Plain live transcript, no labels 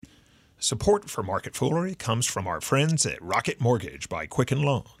Support for Market Foolery comes from our friends at Rocket Mortgage by Quicken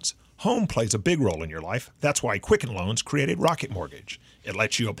Loans. Home plays a big role in your life. That's why Quicken Loans created Rocket Mortgage. It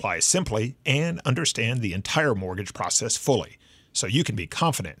lets you apply simply and understand the entire mortgage process fully, so you can be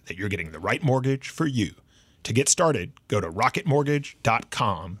confident that you're getting the right mortgage for you. To get started, go to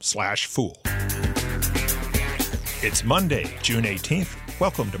rocketmortgage.com/fool. It's Monday, June 18th.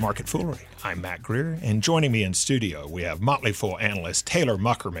 Welcome to Market Foolery. I'm Matt Greer, and joining me in studio, we have Motley Fool analyst Taylor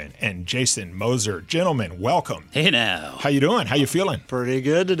Muckerman and Jason Moser. Gentlemen, welcome. Hey now. How you doing? How you feeling? Pretty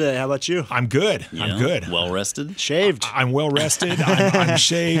good today. How about you? I'm good. Yeah, I'm good. Well rested? Shaved. I'm well rested. I'm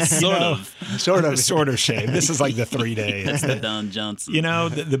shaved. Sort of. Sort of shaved. This is like the 3 day. That's the Don Johnson. You know,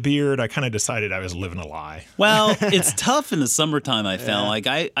 the beard, I kind of decided I was living a lie. Well, it's tough in the summertime, I found. Like,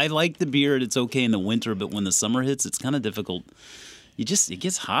 I like the beard. It's okay in the winter, but when the summer hits, it's kind of difficult. It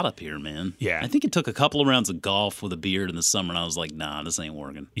gets hot up here, man. Yeah. I think it took a couple of rounds of golf with a beard in the summer, and I was like, nah, this ain't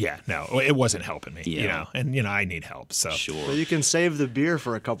working. Yeah, no, it wasn't helping me. Yeah. And I need help. So Sure. But you can save the beer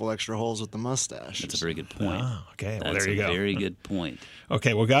for a couple extra holes with the mustache. That's a very good point. Oh, okay. Well, That's there you a go. very good point.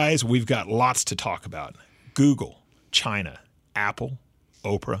 Okay, well, guys, we've got lots to talk about. Google, China, Apple,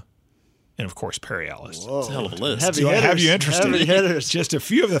 Oprah, and, of course, Perry Ellis. Whoa. It's a hell of a list. Heavy Do I hitters. have you interested? Heavy hitters. Just a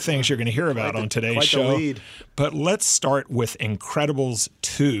few of the things you're going to hear about on today's quite the show. lead. But let's start with Incredibles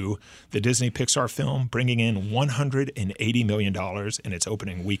 2, the Disney Pixar film, bringing in $180 million in its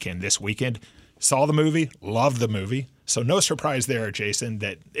opening weekend this weekend. Saw the movie, loved the movie. So no surprise there, Jason,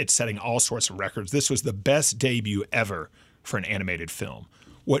 that it's setting all sorts of records. This was the best debut ever for an animated film.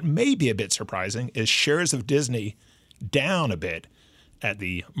 What may be a bit surprising is shares of Disney down a bit at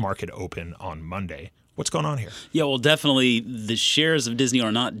the market open on Monday. What's going on here? Yeah, well, definitely the shares of Disney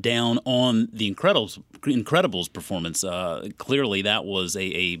are not down on the Incredibles performance. Clearly, that was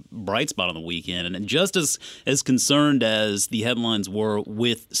a bright spot on the weekend. And just as concerned as the headlines were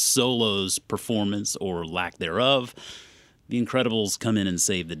with Solo's performance or lack thereof, the Incredibles come in and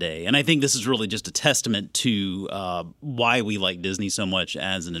save the day. And I think this is really just a testament to why we like Disney so much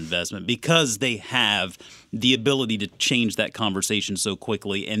as an investment, because they have the ability to change that conversation so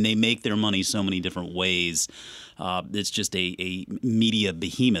quickly, and they make their money so many different ways. It's just a media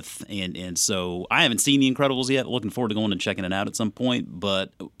behemoth. And so I haven't seen The Incredibles yet. Looking forward to going and checking it out at some point.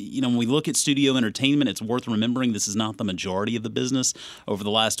 But, when we look at studio entertainment, it's worth remembering this is not the majority of the business. Over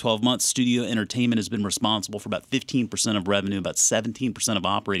the last 12 months, studio entertainment has been responsible for about 15% of revenue, about 17% of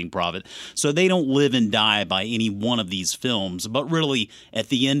operating profit. So they don't live and die by any one of these films. But really, at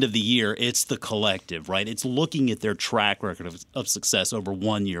the end of the year, it's the collective, right? It's looking at their track record of success over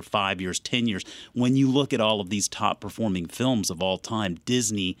 1 year, 5 years, 10 years. When you look at all of these top performing films of all time,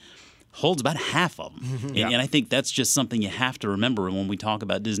 Disney holds about half of them. Yeah. And I think that's just something you have to remember when we talk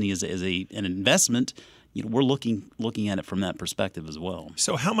about Disney as an investment. We're looking at it from that perspective as well.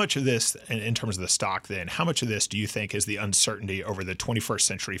 So how much of this, in terms of the stock then, how much of this do you think is the uncertainty over the 21st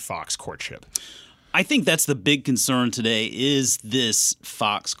Century Fox courtship? I think that's the big concern today is this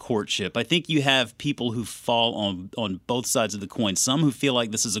Fox courtship. I think you have people who fall on both sides of the coin. Some who feel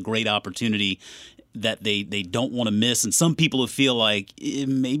like this is a great opportunity that they don't want to miss, and some people who feel like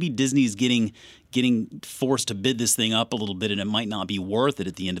maybe Disney's getting forced to bid this thing up a little bit and it might not be worth it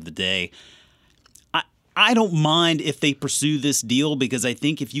at the end of the day. I don't mind if they pursue this deal, because I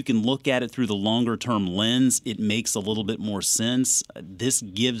think if you can look at it through the longer-term lens, it makes a little bit more sense. This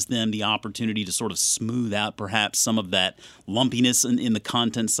gives them the opportunity to sort of smooth out perhaps some of that lumpiness in the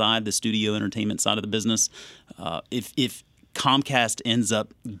content side, the studio entertainment side of the business. If Comcast ends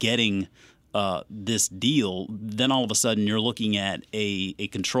up getting this deal, then all of a sudden you're looking at a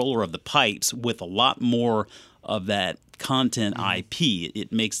controller of the pipes with a lot more of that content IP.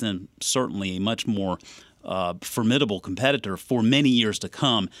 It makes them certainly a much more formidable competitor for many years to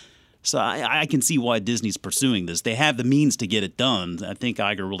come. So I can see why Disney's pursuing this. They have the means to get it done. I think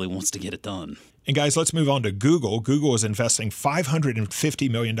Iger really wants to get it done. And guys, let's move on to Google. Google is investing $550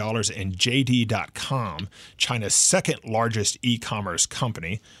 million in JD.com, China's second largest e-commerce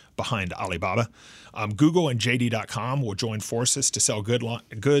company behind Alibaba. Google and JD.com will join forces to sell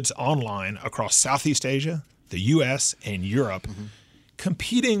goods online across Southeast Asia, the U.S., and Europe,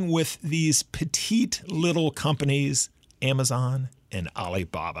 competing with these petite little companies, Amazon and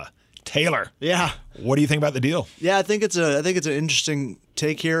Alibaba. Taylor, Yeah. what do you think about the deal? Yeah, I think it's an interesting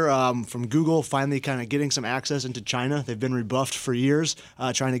take here from Google finally kind of getting some access into China. They've been rebuffed for years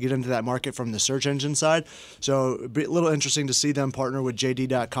trying to get into that market from the search engine side. So a little interesting to see them partner with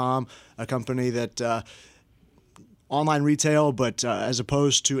JD.com, a company that online retail, but as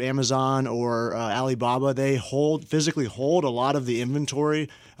opposed to Amazon or Alibaba, they physically hold a lot of the inventory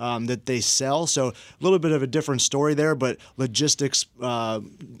that they sell. So a little bit of a different story there, but logistics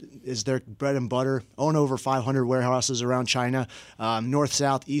is their bread and butter. Own over 500 warehouses around China, north,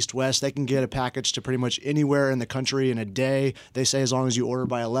 south, east, west. They can get a package to pretty much anywhere in the country in a day. They say as long as you order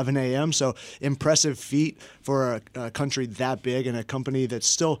by 11 a.m. So impressive feat for a country that big and a company that's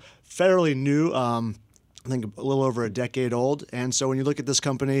still fairly new. I think a little over a decade old. And so when you look at this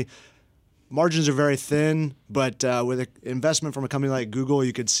company, margins are very thin, but with an investment from a company like Google,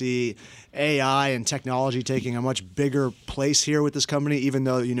 you could see AI and technology taking a much bigger place here with this company, even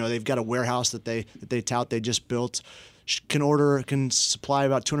though, they've got a warehouse that they tout they just built. Can supply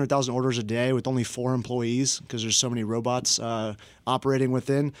about 200,000 orders a day with only 4 employees because there's so many robots operating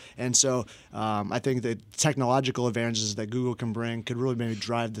within. And so I think the technological advantages that Google can bring could really maybe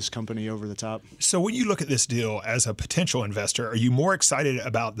drive this company over the top. So when you look at this deal as a potential investor, are you more excited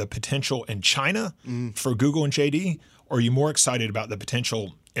about the potential in China for Google and JD, or are you more excited about the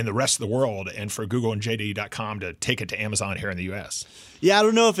potential in the rest of the world and for Google and JD.com to take it to Amazon here in the U.S.? Yeah, I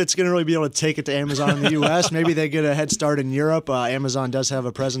don't know if it's going to really be able to take it to Amazon in the U.S. Maybe they get a head start in Europe. Amazon does have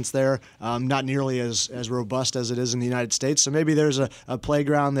a presence there, not nearly as robust as it is in the United States. So maybe there's a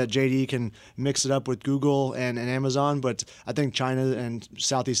playground that JD can mix it up with Google and Amazon. But I think China and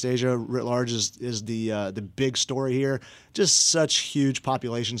Southeast Asia writ large is the big story here. Just such huge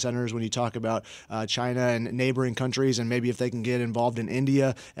population centers when you talk about China and neighboring countries, and maybe if they can get involved in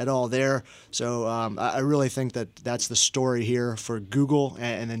India at all there. So I really think that's the story here for Google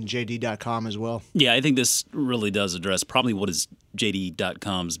and then JD.com as well. Yeah, I think this really does address probably what is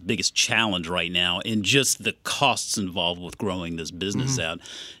JD.com's biggest challenge right now, and just the costs involved with growing this business out.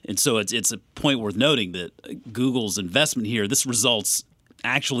 And so it's a point worth noting that Google's investment here, this results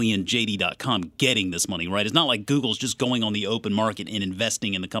actually in JD.com getting this money, right? It's not like Google's just going on the open market and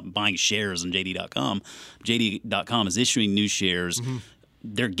investing in the company, buying shares in JD.com. JD.com is issuing new shares.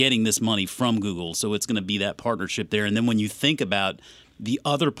 They're getting this money from Google, so it's going to be that partnership there. And then when you think about the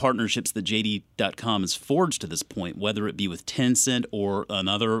other partnerships that JD.com has forged to this point, whether it be with Tencent or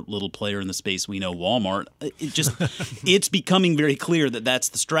another little player in the space we know, Walmart, it's becoming very clear that that's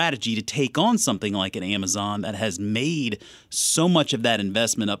the strategy to take on something like an Amazon that has made so much of that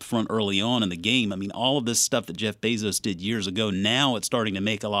investment up front early on in the game. I mean, all of this stuff that Jeff Bezos did years ago, now it's starting to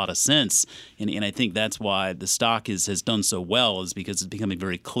make a lot of sense. And I think that's why the stock has done so well, is because it's becoming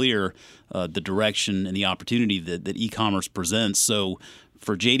very clear the direction and the opportunity that e-commerce presents. So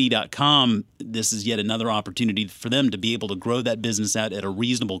for JD.com, this is yet another opportunity for them to be able to grow that business out at a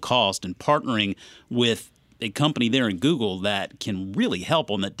reasonable cost, and partnering with a company there in Google that can really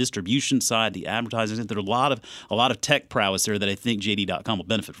help on that distribution side, the advertising. There's a lot of tech prowess there that I think JD.com will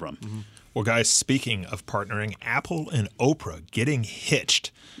benefit from. Well, guys, speaking of partnering, Apple and Oprah getting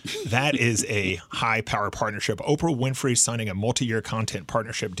hitched. That is a high-power partnership. Oprah Winfrey signing a multi-year content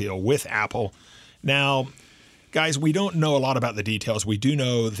partnership deal with Apple. Now, guys, we don't know a lot about the details. We do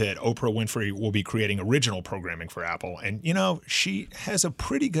know that Oprah Winfrey will be creating original programming for Apple. And, she has a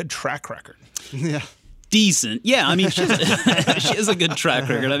pretty good track record. Yeah. Decent. Yeah, I mean, she has a good track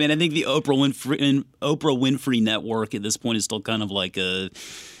record. I mean, I think the Oprah Winfrey network at this point is still kind of like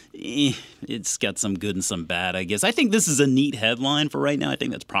it's got some good and some bad, I guess. I think this is a neat headline for right now. I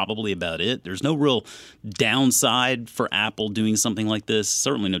think that's probably about it. There's no real downside for Apple doing something like this.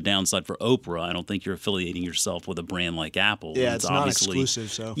 Certainly no downside for Oprah. I don't think you're affiliating yourself with a brand like Apple. Yeah, it's not exclusive.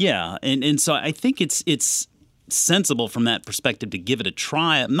 So yeah, and so I think it's sensible from that perspective to give it a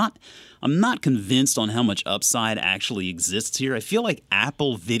try. I'm not convinced on how much upside actually exists here. I feel like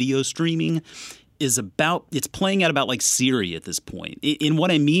Apple video streaming it's playing out about like Siri at this point. And what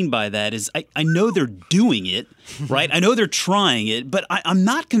I mean by that is I know they're doing it, right? I know they're trying it, but I'm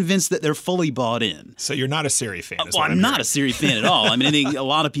not convinced that they're fully bought in. So you're not a Siri fan? Well, I'm not a Siri fan at all. I mean, I think a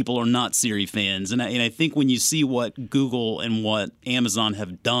lot of people are not Siri fans. And I think when you see what Google and what Amazon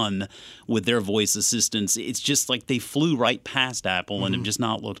have done with their voice assistants, it's just like they flew right past Apple and have just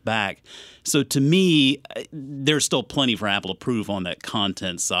not looked back. So to me, there's still plenty for Apple to prove on that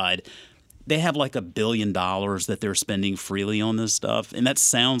content side. They have like $1 billion that they're spending freely on this stuff, and that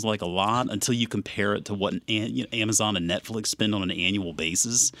sounds like a lot until you compare it to what Amazon and Netflix spend on an annual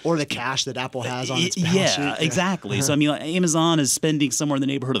basis, or the cash that Apple has on its balance sheet. Yeah, exactly. So I mean, Amazon is spending somewhere in the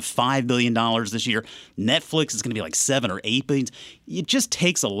neighborhood of $5 billion this year. Netflix is going to be like $7 or $8 billion. It just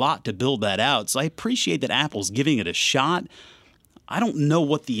takes a lot to build that out. So I appreciate that Apple's giving it a shot. I don't know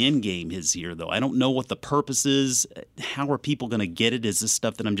what the end game is here, though. I don't know what the purpose is. How are people going to get it? Is this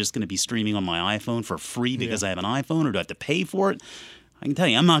stuff that I'm just going to be streaming on my iPhone for free because I have an iPhone, or do I have to pay for it? I can tell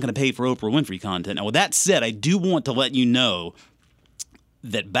you, I'm not going to pay for Oprah Winfrey content. Now, with that said, I do want to let you know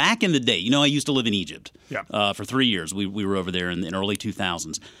that back in the day, I used to live in Egypt for 3 years. We were over there in the early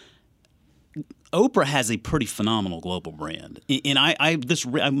 2000s. Oprah has a pretty phenomenal global brand, and my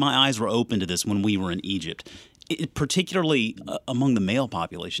eyes were open to this when we were in Egypt, particularly among the male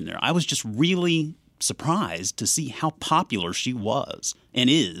population there. I was just really surprised to see how popular she was and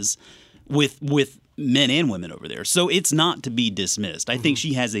is with men and women over there. So it's not to be dismissed. I think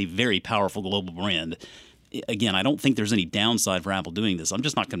she has a very powerful global brand. Again, I don't think there's any downside for Apple doing this. I'm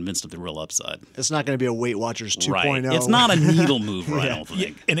just not convinced of the real upside. It's not going to be a Weight Watchers 2.0. Right. It's not a needle mover, I don't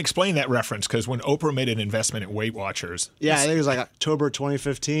think. Yeah, and explain that reference, because when Oprah made an investment in Weight Watchers. Yeah, I think it was like October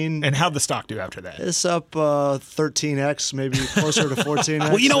 2015. And how'd the stock do after that? It's up 13x, maybe closer to 14x.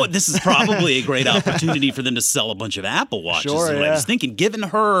 Well, you know what? This is probably a great opportunity for them to sell a bunch of Apple Watches. Sure, is what I was thinking. Given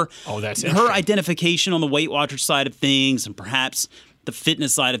her, that's her identification on the Weight Watchers side of things, and perhaps the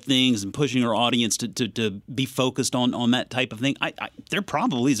fitness side of things, and pushing her audience to be focused on that type of thing, there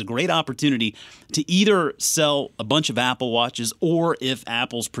probably is a great opportunity to either sell a bunch of Apple Watches, or if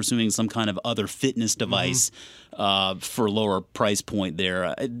Apple's pursuing some kind of other fitness device for a lower price point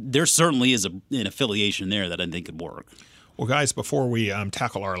there certainly is an affiliation there that I think could work. Well, guys, before we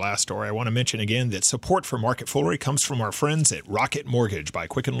tackle our last story, I want to mention again that support for Market Foolery comes from our friends at Rocket Mortgage by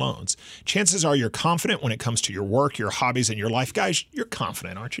Quicken Loans. Chances are you're confident when it comes to your work, your hobbies, and your life. Guys, you're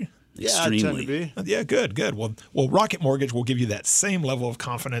confident, aren't you? Yeah, I tend to be. Yeah, good. Well, Rocket Mortgage will give you that same level of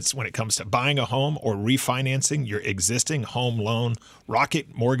confidence when it comes to buying a home or refinancing your existing home loan.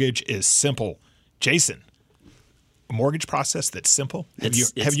 Rocket Mortgage is simple. Jason, a mortgage process that's simple?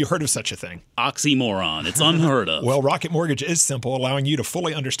 Have you heard of such a thing? Oxymoron. It's unheard of. Well, Rocket Mortgage is simple, allowing you to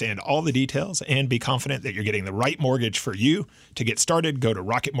fully understand all the details and be confident that you're getting the right mortgage for you. To get started, go to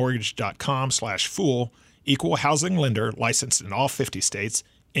rocketmortgage.com/fool, equal housing lender, licensed in all 50 states,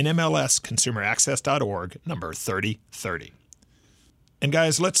 NMLSconsumeraccess.org, number 3030. And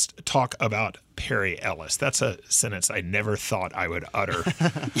guys, let's talk about Perry Ellis. That's a sentence I never thought I would utter.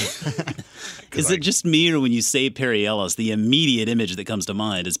 Is it just me, or when you say Perry Ellis, the immediate image that comes to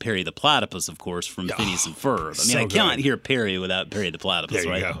mind is Perry the Platypus, of course, from Phineas and Ferb? I mean, I cannot hear Perry without Perry the Platypus,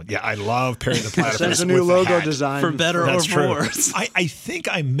 there you right? go. Yeah, I love Perry the Platypus. That's a new logo hat. design. For better That's or true. for worse. I think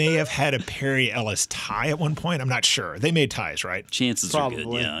I may have had a Perry Ellis tie at one point. I'm not sure. They made ties, right? Chances are good.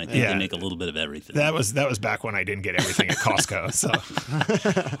 Probably. Yeah, I think they make a little bit of everything. That was back when I didn't get everything at Costco. So,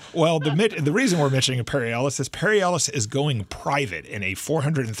 well, the reason we're mentioning Perry Ellis is Perry Ellis is going private in a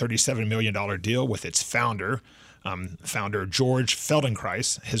 $437 million deal with its founder. Founder George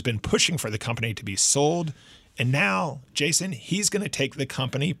Feldenkrais has been pushing for the company to be sold, and now, Jason, he's going to take the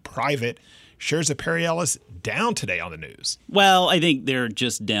company private. Shares of Perry Ellis down today on the news. Well, I think they're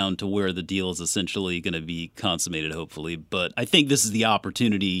just down to where the deal is essentially going to be consummated, hopefully. But I think this is the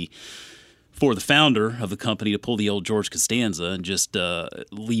opportunity for the founder of the company to pull the old George Costanza and just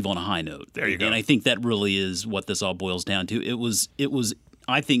leave on a high note. There you go. And I think that really is what this all boils down to. It was,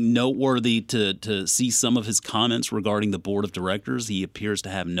 I think, noteworthy to see some of his comments regarding the board of directors. He appears to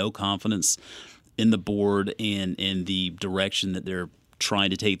have no confidence in the board and in the direction that they're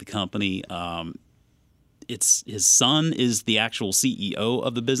trying to take the company. It's his son is the actual CEO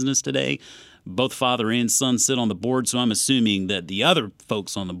of the business today. Both father and son sit on the board, so I'm assuming that the other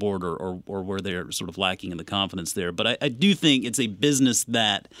folks on the board are where they're sort of lacking in the confidence there. But I do think it's a business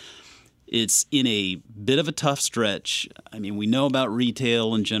that it's in a bit of a tough stretch. I mean, we know about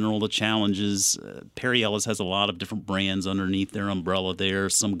retail in general, the challenges. Perry Ellis has a lot of different brands underneath their umbrella there,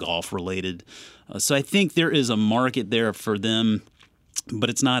 some golf-related. So I think there is a market there for them. But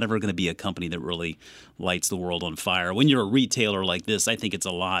it's not ever going to be a company that really lights the world on fire. When you're a retailer like this, I think it's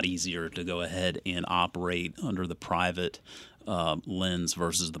a lot easier to go ahead and operate under the private lens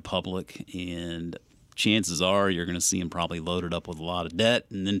versus the public. And chances are you're going to see them probably loaded up with a lot of debt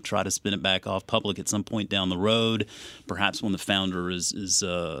and then try to spin it back off public at some point down the road, perhaps when the founder is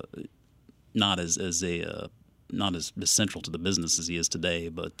not as central to the business as he is today.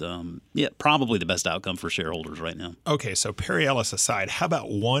 But yeah, probably the best outcome for shareholders right now. Okay, so Perry Ellis aside, how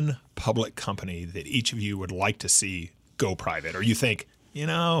about one public company that each of you would like to see go private? Or you think,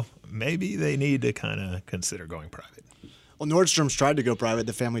 maybe they need to kind of consider going private? Well, Nordstrom's tried to go private.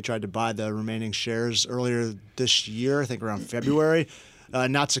 The family tried to buy the remaining shares earlier this year, I think around February.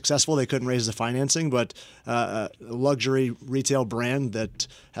 Not successful. They couldn't raise the financing, but a luxury retail brand that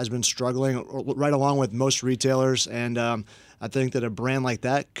has been struggling right along with most retailers. And I think that a brand like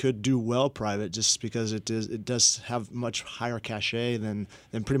that could do well private just because it does have much higher cachet than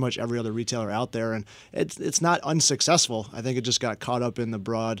pretty much every other retailer out there. And it's not unsuccessful. I think it just got caught up in the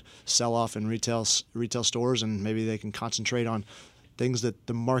broad sell-off in retail stores, and maybe they can concentrate on things that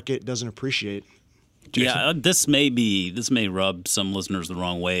the market doesn't appreciate. Jason? Yeah, this may rub some listeners the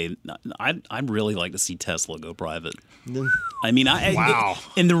wrong way. I'd really like to see Tesla go private. I mean, Wow.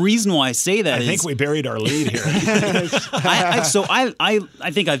 And the reason why I say that I is think we buried our lead here. I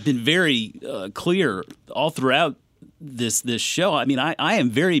think I've been very clear all throughout this show. I mean, I am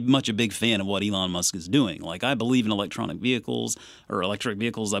very much a big fan of what Elon Musk is doing. Like, I believe in electric vehicles.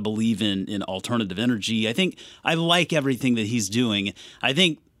 I believe in alternative energy. I think I like everything that he's doing. I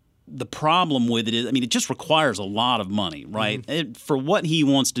think the problem with it is, I mean, it just requires a lot of money, right? For what he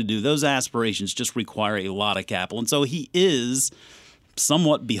wants to do, those aspirations just require a lot of capital. And so he is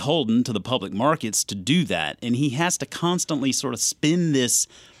somewhat beholden to the public markets to do that. And he has to constantly sort of spin this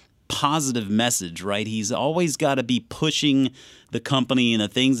positive message, right? He's always got to be pushing the company and the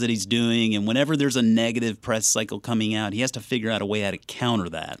things that he's doing. And whenever there's a negative press cycle coming out, he has to figure out a way how to counter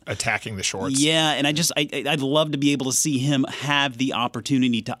that. Attacking the shorts. Yeah, and I'd love to be able to see him have the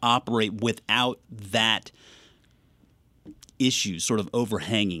opportunity to operate without that issue sort of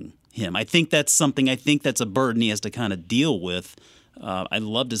overhanging him. I think that's a burden he has to kind of deal with. I'd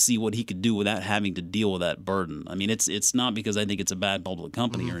love to see what he could do without having to deal with that burden. I mean, it's not because I think it's a bad public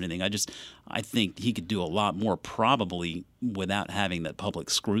company or anything. I think he could do a lot more probably without having that public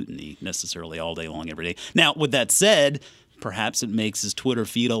scrutiny necessarily all day long, every day. Now, with that said, perhaps it makes his Twitter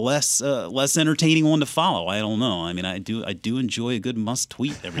feed a less entertaining one to follow. I don't know. I mean, I do enjoy a good must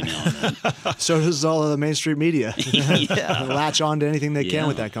tweet every now and then. So does all of the mainstream media. Yeah. Latch on to anything they can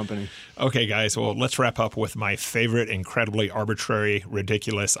with that company. Okay, guys. Well, let's wrap up with my favorite, incredibly arbitrary,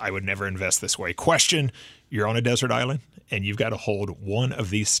 ridiculous, I would never invest this way question. You're on a desert island, and you've got to hold one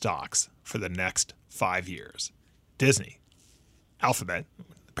of these stocks for the next 5 years. Disney, Alphabet,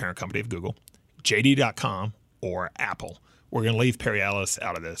 the parent company of Google, JD.com, or Apple. We're going to leave Perry Ellis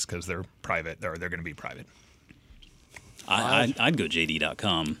out of this because they're private. They're going to be private. I'd go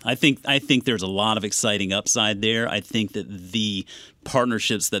JD.com. I think there's a lot of exciting upside there. I think that the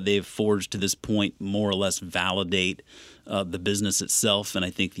partnerships that they've forged to this point more or less validate the business itself, and I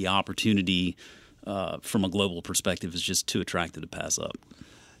think the opportunity from a global perspective is just too attractive to pass up.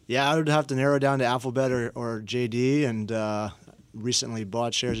 Yeah, I would have to narrow down to Alphabet or JD, and recently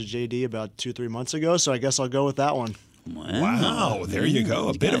bought shares of JD about 2-3 months ago, so I guess I'll go with that one. Wow, there you go.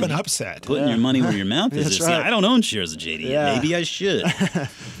 A bit of an upset. Putting your money where your mouth is. That's See, right. I don't own shares of JD. Yeah. Maybe I should.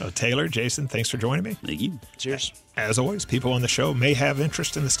 Taylor, Jason, thanks for joining me. Thank you. Cheers. As always, people on the show may have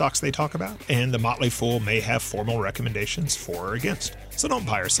interest in the stocks they talk about, and the Motley Fool may have formal recommendations for or against. So don't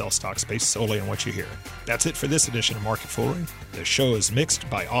buy or sell stocks based solely on what you hear. That's it for this edition of Market Foolery. The show is mixed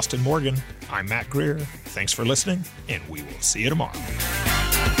by Austin Morgan. I'm Matt Greer. Thanks for listening, and we will see you tomorrow.